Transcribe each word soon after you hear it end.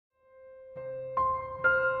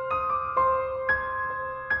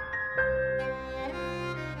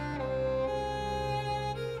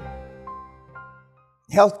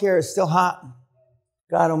healthcare is still hot.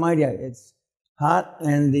 God Almighty, it's hot,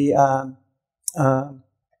 and the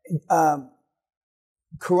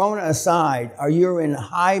Corona aside, are you in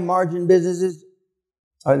high margin businesses?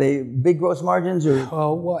 Are they big gross margins?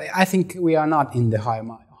 Or? Well, I think we are not in the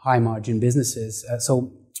high margin businesses.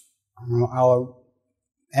 So our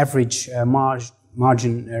average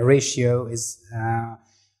margin ratio is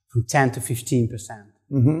from 10 to 15%.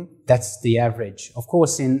 Mm-hmm. That's the average. Of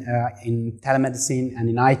course, in telemedicine and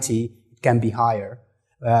in IT, it can be higher.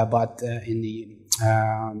 But in the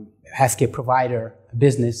healthcare provider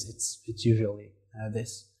business, it's usually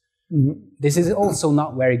this. Mm-hmm. This is also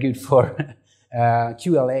not very good for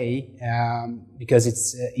QLA because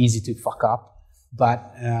it's easy to fuck up.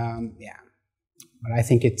 But but I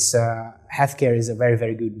think it's healthcare is a very,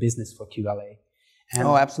 very good business for QLA. And,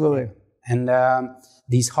 absolutely. And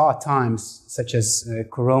these hard times, such as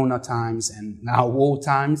Corona times and now war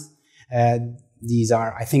times, these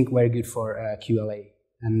are, I think, very good for QLA.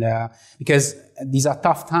 And because these are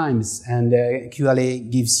tough times, and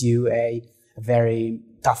QLA gives you a very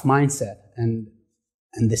tough mindset, and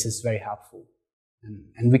this is very helpful.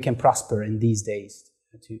 And we can prosper in these days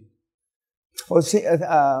too. Well, see,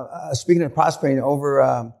 speaking of prospering,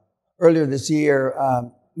 over earlier this year,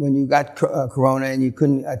 when you got Corona and you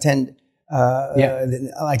couldn't attend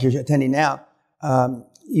like you're attending now,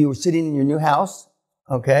 you were sitting in your new house,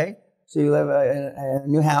 okay? So you live in a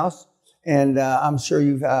new house, and I'm sure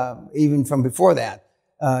you've, even from before that,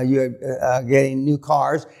 you're getting new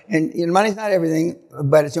cars. And money's not everything,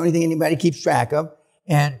 but it's the only thing anybody keeps track of.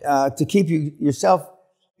 And to keep yourself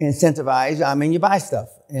incentivized, I mean, you buy stuff.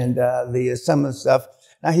 And some of the stuff,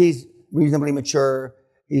 now he's reasonably mature.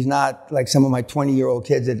 He's not like some of my 20-year-old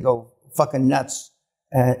kids that go fucking nuts.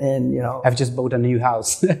 And I've just bought a new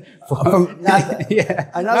house. Not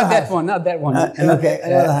that one. Okay,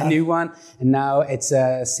 a new one. And now it's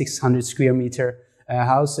a 600 square meter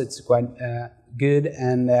house. It's quite good,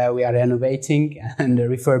 and we are renovating and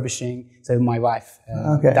refurbishing. So my wife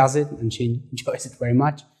does it, and she enjoys it very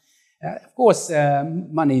much. Of course,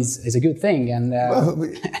 money is a good thing, and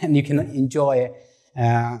and you can enjoy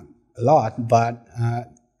a lot. But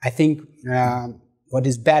I think what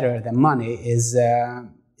is better than money is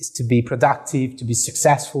to be productive, to be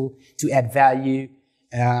successful, to add value.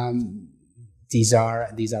 These are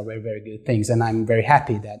very, very good things, and I'm very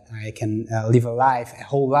happy that I can live a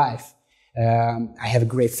whole life. I have a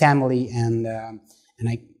great family, and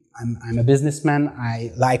I'm a businessman.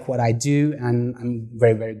 I like what I do, and I'm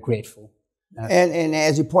very, very grateful. And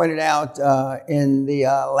as you pointed out in the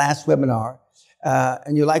last webinar,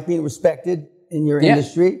 and you like being respected in your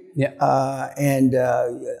industry. Yeah. And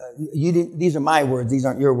you didn't, these are my words, these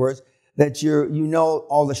aren't your words, that you know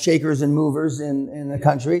all the shakers and movers in the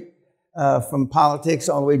country, from politics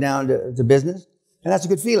all the way down to business. And that's a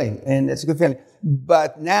good feeling.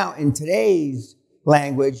 But now in today's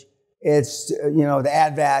language, it's, the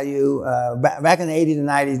add value. Back in the 80s and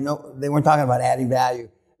 90s, no, they weren't talking about adding value.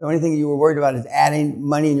 The only thing you were worried about is adding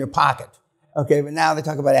money in your pocket. Okay, but now they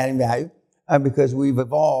talk about adding value. Because we've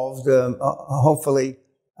evolved, hopefully,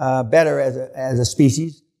 better as a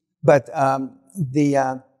species. But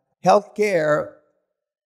the healthcare,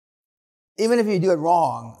 even if you do it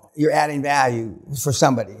wrong, you're adding value for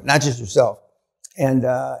somebody, not just yourself. And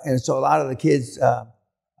so a lot of the kids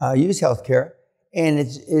use healthcare, and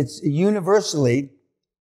it's universally,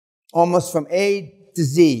 almost from A to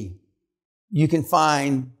Z, you can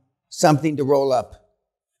find something to roll up.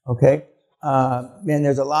 Okay. And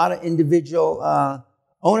there's a lot of individual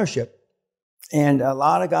ownership, and a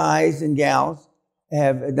lot of guys and gals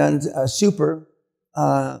have done super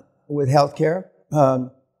with healthcare.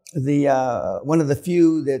 One of the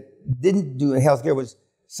few that didn't do healthcare was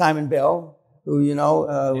Simon Bell, who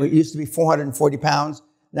used to be 440 pounds.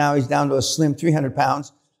 Now he's down to a slim 300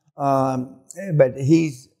 pounds. But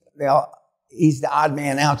he's the odd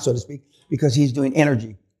man out, so to speak, because he's doing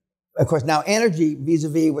energy. Of course, now energy,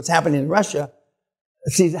 vis-a-vis what's happening in Russia,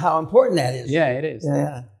 see how important that is. Yeah, it is.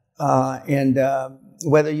 Yeah. And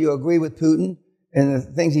whether you agree with Putin and the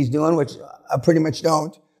things he's doing, which I pretty much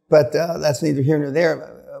don't, but that's neither here nor there,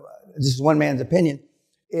 this is one man's opinion,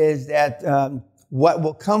 is that what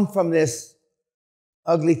will come from this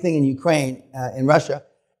ugly thing in Ukraine, in Russia,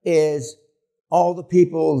 is all the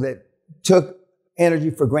people that took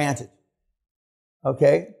energy for granted.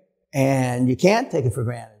 Okay? And you can't take it for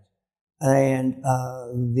granted. And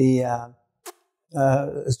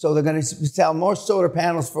so they're going to sell more solar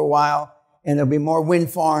panels for a while, and there'll be more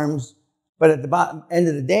wind farms. But at the end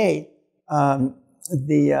of the day,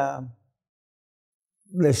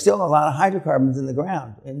 there's still a lot of hydrocarbons in the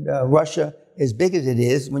ground. And Russia, as big as it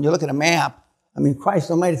is, when you look at a map I mean, Christ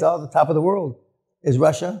Almighty, it's all the top of the world is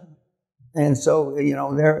Russia. And so,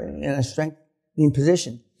 they're in a strengthening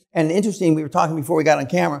position. And interesting, we were talking before we got on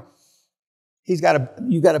camera. You've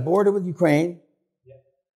got a border with Ukraine.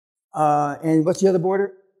 And what's the other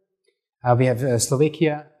border? We have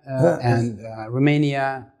Slovakia and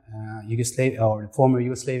Romania, Yugoslavia, or former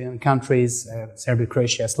Yugoslavian countries, Serbia,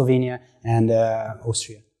 Croatia, Slovenia, and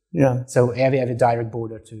Austria. Yeah. So we have a direct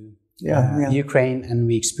border to Ukraine, and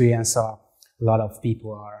we experience a lot of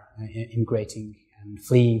people are immigrating and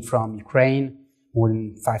fleeing from Ukraine, more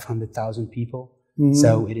than 500,000 people. Mm-hmm.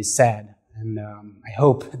 So it is sad, and I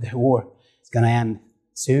hope the war is going to end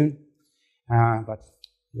soon. But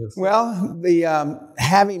we'll see. Well,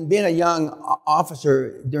 having been a young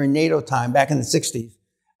officer during NATO time back in the 60s,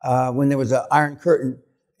 when there was an Iron Curtain,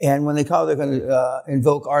 and when they they're going to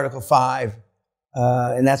invoke Article 5,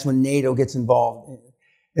 and that's when NATO gets involved.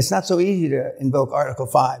 It's not so easy to invoke Article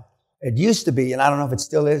 5. It used to be, and I don't know if it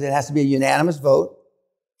still is, it has to be a unanimous vote.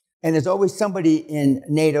 And there's always somebody in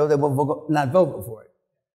NATO that will not vote for it.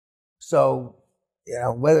 So,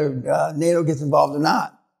 whether NATO gets involved or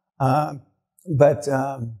not. But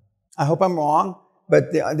I hope I'm wrong.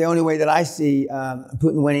 But the only way that I see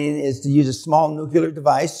Putin winning is to use a small nuclear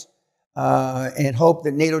device and hope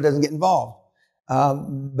that NATO doesn't get involved.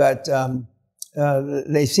 But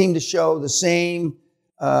they seem to show the same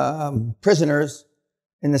prisoners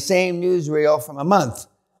in the same newsreel from a month,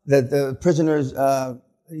 that the prisoners,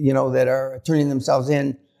 that are turning themselves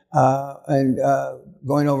in and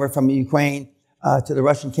going over from Ukraine to the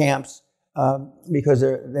Russian camps because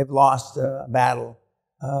they've lost a battle,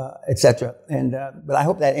 etc. But I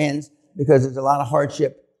hope that ends because there's a lot of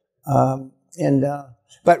hardship.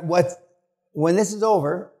 But when this is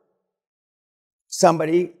over,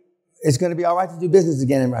 somebody is going to be all right to do business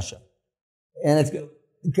again in Russia, and it's good.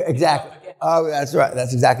 Exactly. Oh, that's right.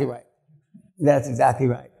 That's exactly right. That's exactly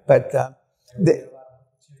right. But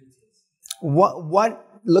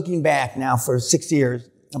what looking back now for 6 years,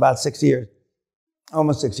 about 6 years,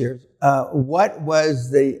 almost 6 years, what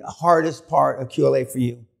was the hardest part of QLA for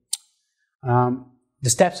you? The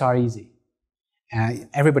steps are easy.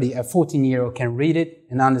 Everybody, a 14-year-old can read it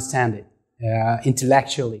and understand it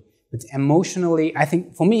intellectually. But emotionally, I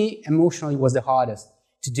think for me, emotionally was the hardest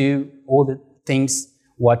to do all the things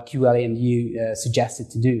what QLA and you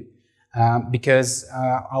suggested to do. Because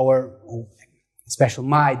especially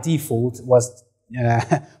my default was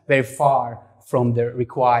very far from the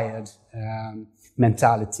required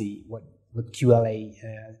mentality, what QLA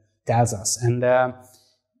tells us. And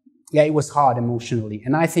it was hard emotionally.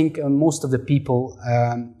 And I think most of the people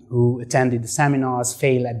who attended the seminars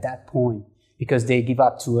fail at that point because they give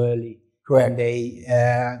up too early. Correct.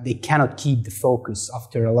 And they cannot keep the focus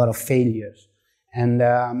after a lot of failures. And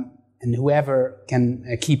whoever can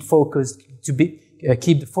keep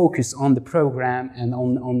keep the focus on the program and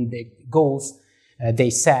on the goals they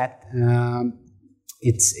set,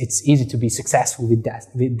 it's easy to be successful with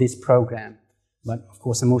this program. But of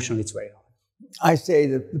course, emotionally, it's very hard. I say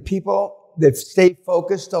that the people that stay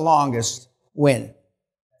focused the longest win.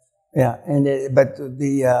 Yeah, but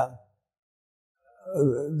the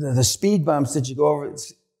speed bumps that you go over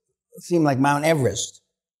seem like Mount Everest.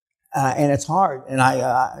 And it's hard. And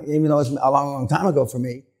even though it's a long, long time ago for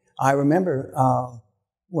me, I remember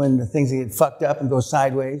when the things get fucked up and go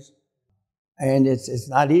sideways. And it's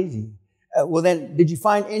not easy. Well, then, did you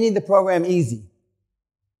find any of the program easy?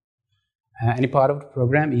 Any part of the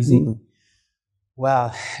program easy? Mm-hmm.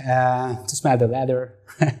 Well, to smell the leather,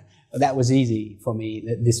 that was easy for me,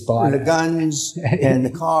 this part. And the guns and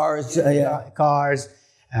the cars. Cars.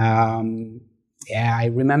 I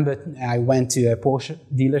remember I went to a Porsche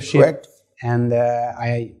dealership. Correct. And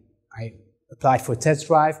I applied for a test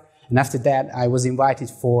drive. And after that, I was invited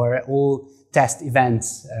for all test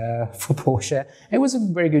events for Porsche. It was a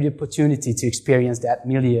very good opportunity to experience that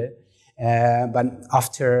milieu. But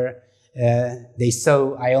after they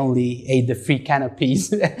saw I only ate the free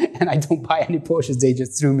canopies and I don't buy any Porsches, they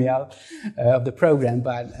just threw me out of the program.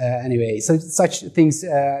 But anyway, so such things,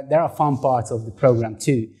 there are fun parts of the program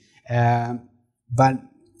too. But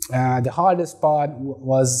the hardest part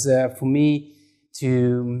was for me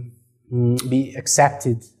to be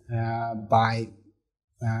accepted by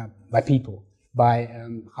people, by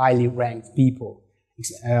highly ranked people.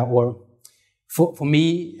 Or for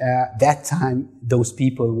me, that time, those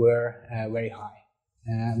people were very high.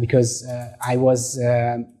 Because I was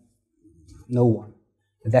no one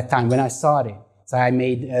at that time when I started. So I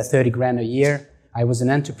made 30 grand a year. I was an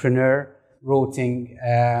entrepreneur, writing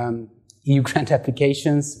EU grant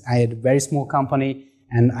applications. I had a very small company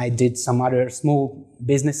and I did some other small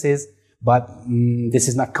businesses, but this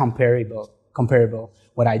is not comparable comparable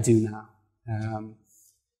what I do now.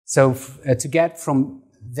 So to get from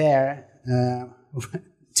there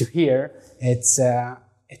to here, it's a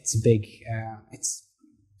big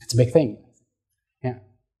thing. Yeah,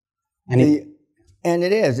 and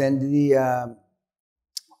it is, and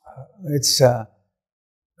it's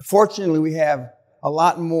fortunately we have a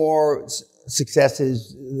lot more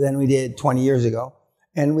successes than we did 20 years ago,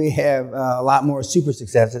 and we have a lot more super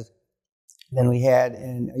successes than we had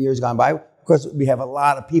in years gone by. Of course, we have a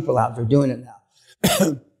lot of people out there doing it now,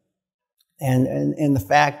 and the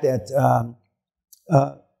fact that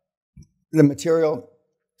the material.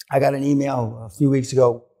 I got an email a few weeks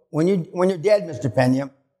ago. When you're dead, Mr.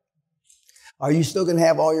 Peña, are you still going to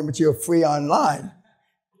have all your material free online?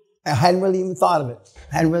 I hadn't really even thought of it.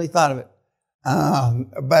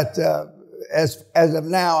 But as of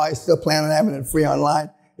now, I still plan on having it free online,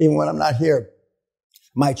 even when I'm not here.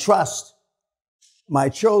 My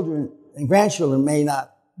children and grandchildren may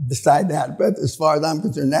not decide that, but as far as I'm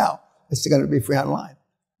concerned now, it's still going to be free online.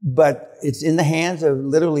 But it's in the hands of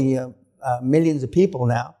literally millions of people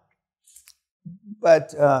now.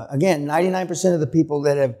 But again, 99% of the people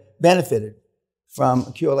that have benefited from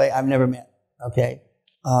QLA, I've never met. Okay,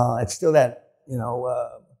 it's still that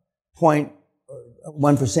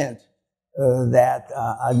 0.1% that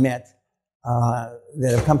I've met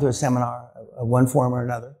that have come to a seminar of one form or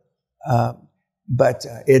another. But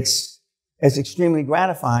it's extremely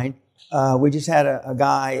gratifying. We just had a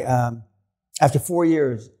guy after 4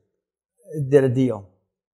 years did a deal.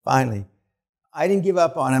 Finally, I didn't give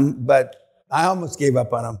up on him, but I almost gave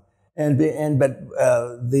up on him, but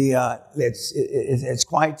it's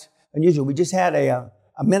quite unusual. We just had a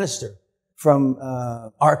minister from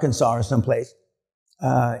Arkansas or someplace,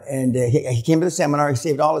 and he came to the seminar. He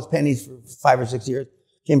saved all his pennies for 5 or 6 years.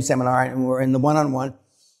 Came to the seminar, and we're in the one-on-one.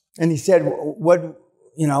 And he said, "What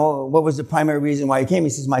was the primary reason why he came?" He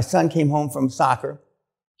says, "My son came home from soccer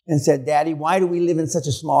and said, 'Daddy, why do we live in such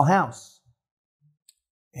a small house?'"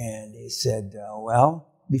 And he said, "Well."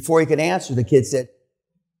 Before he could answer, the kid said,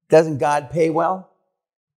 "Doesn't God pay well?"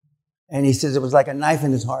 And he says it was like a knife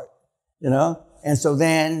in his heart, And so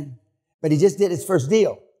then, but he just did his first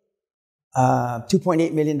deal,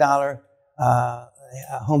 $2.8 million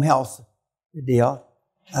home health deal,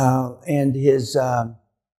 and his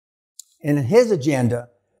agenda,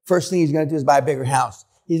 first thing he's going to do is buy a bigger house.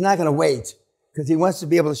 He's not going to wait because he wants to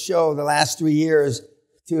be able to show the last 3 years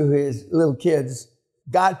to his little kids.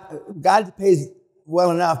 God pays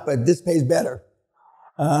well enough, but this pays better.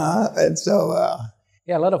 And so...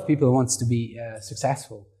 yeah, a lot of people want to be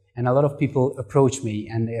successful. And a lot of people approach me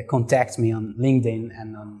and contact me on LinkedIn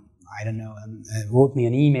and on, wrote me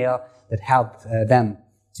an email that helped them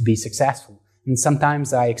to be successful. And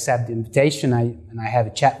sometimes I accept the invitation and I have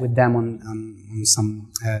a chat with them on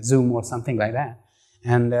some Zoom or something like that.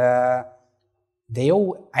 And I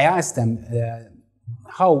ask them,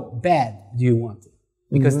 how bad do you want it?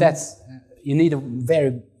 Because you need a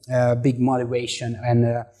very big motivation,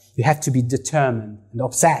 and you have to be determined and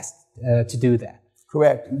obsessed to do that.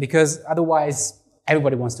 Correct. Because otherwise,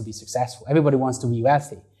 everybody wants to be successful. Everybody wants to be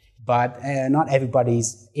wealthy. But not everybody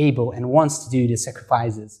is able and wants to do the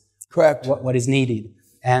sacrifices. Correct. What is needed.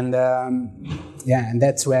 And and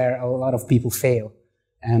that's where a lot of people fail.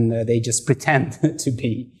 And they just pretend to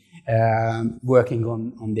be working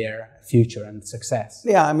on their future and success.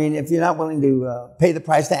 Yeah, I mean, if you're not willing to pay the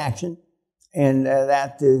price to action, and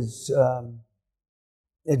that is,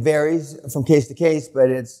 it varies from case to case, but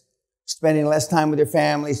it's spending less time with your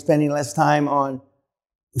family, spending less time on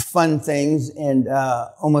fun things, and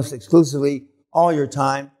almost exclusively all your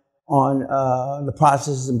time on the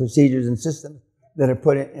processes and procedures and systems that are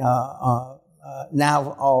put in,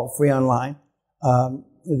 now all free online.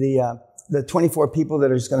 The 24 people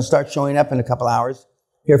that are just going to start showing up in a couple hours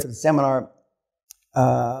here for the seminar,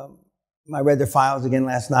 I read their files again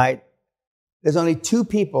last night. There's only 2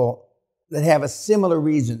 people that have a similar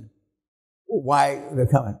reason why they're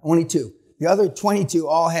coming. Only 2. The other 22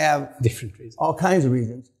 all have different reasons, all kinds of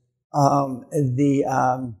reasons. And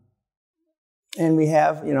we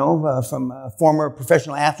have, from former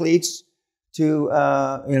professional athletes to,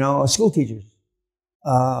 school teachers.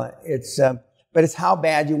 But it's how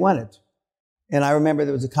bad you want it. And I remember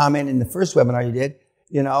there was a comment in the first webinar you did,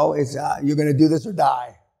 it's, you're going to do this or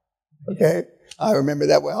die. Okay. I remember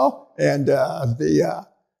that well. And,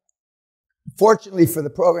 fortunately for the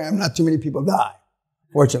program, not too many people die.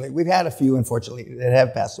 Fortunately, we've had a few, unfortunately, that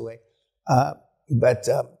have passed away. But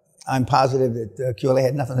I'm positive that QLA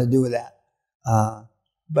had nothing to do with that.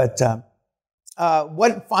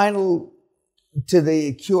 What final to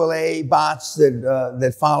the QLA bots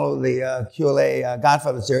that follow the QLA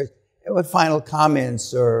Godfather series? what final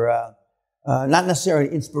comments or not necessarily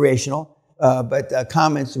inspirational, but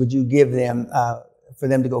comments would you give them for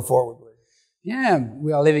them to go forward with? Yeah,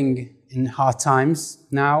 we are living in hard times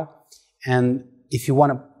now, and if you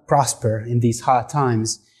want to prosper in these hard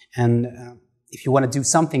times, and if you want to do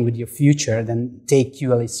something with your future, then take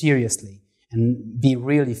QLA seriously and be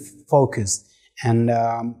really focused and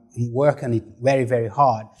work on it very, very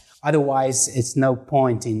hard. Otherwise, it's no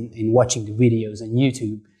point in watching the videos on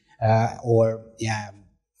YouTube or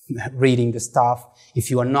reading the stuff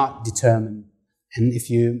if you are not determined. And if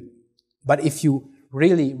you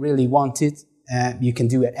really, really want it, you can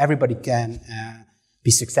do it. Everybody can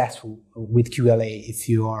be successful with QLA if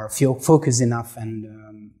you are focused enough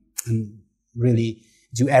and really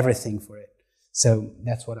do everything for it. So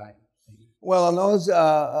that's what I think. Well, on those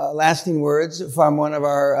lasting words from one of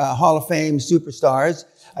our Hall of Fame superstars,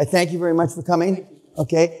 I thank you very much for coming.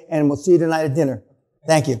 Okay, and we'll see you tonight at dinner.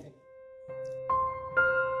 Thank you.